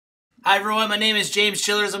Hi everyone, my name is James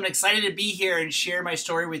Chillers. I'm excited to be here and share my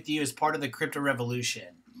story with you as part of the crypto revolution.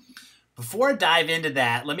 Before I dive into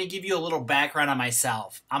that, let me give you a little background on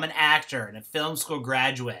myself. I'm an actor and a film school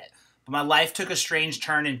graduate, but my life took a strange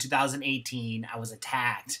turn in 2018. I was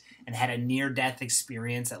attacked and had a near death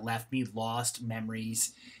experience that left me lost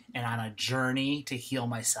memories and on a journey to heal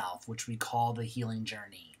myself, which we call the healing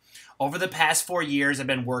journey. Over the past 4 years, I've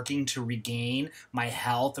been working to regain my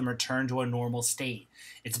health and return to a normal state.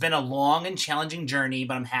 It's been a long and challenging journey,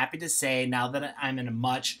 but I'm happy to say now that I'm in a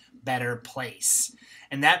much better place.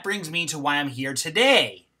 And that brings me to why I'm here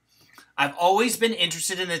today. I've always been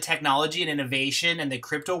interested in the technology and innovation, and the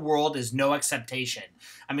crypto world is no exception.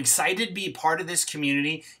 I'm excited to be part of this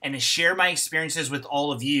community and to share my experiences with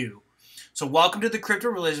all of you. So welcome to the Crypto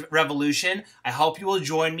Revolution. I hope you will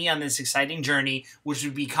join me on this exciting journey, which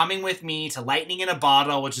will be coming with me to Lightning in a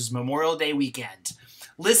Bottle, which is Memorial Day weekend.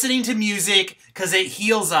 Listening to music because it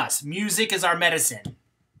heals us. Music is our medicine.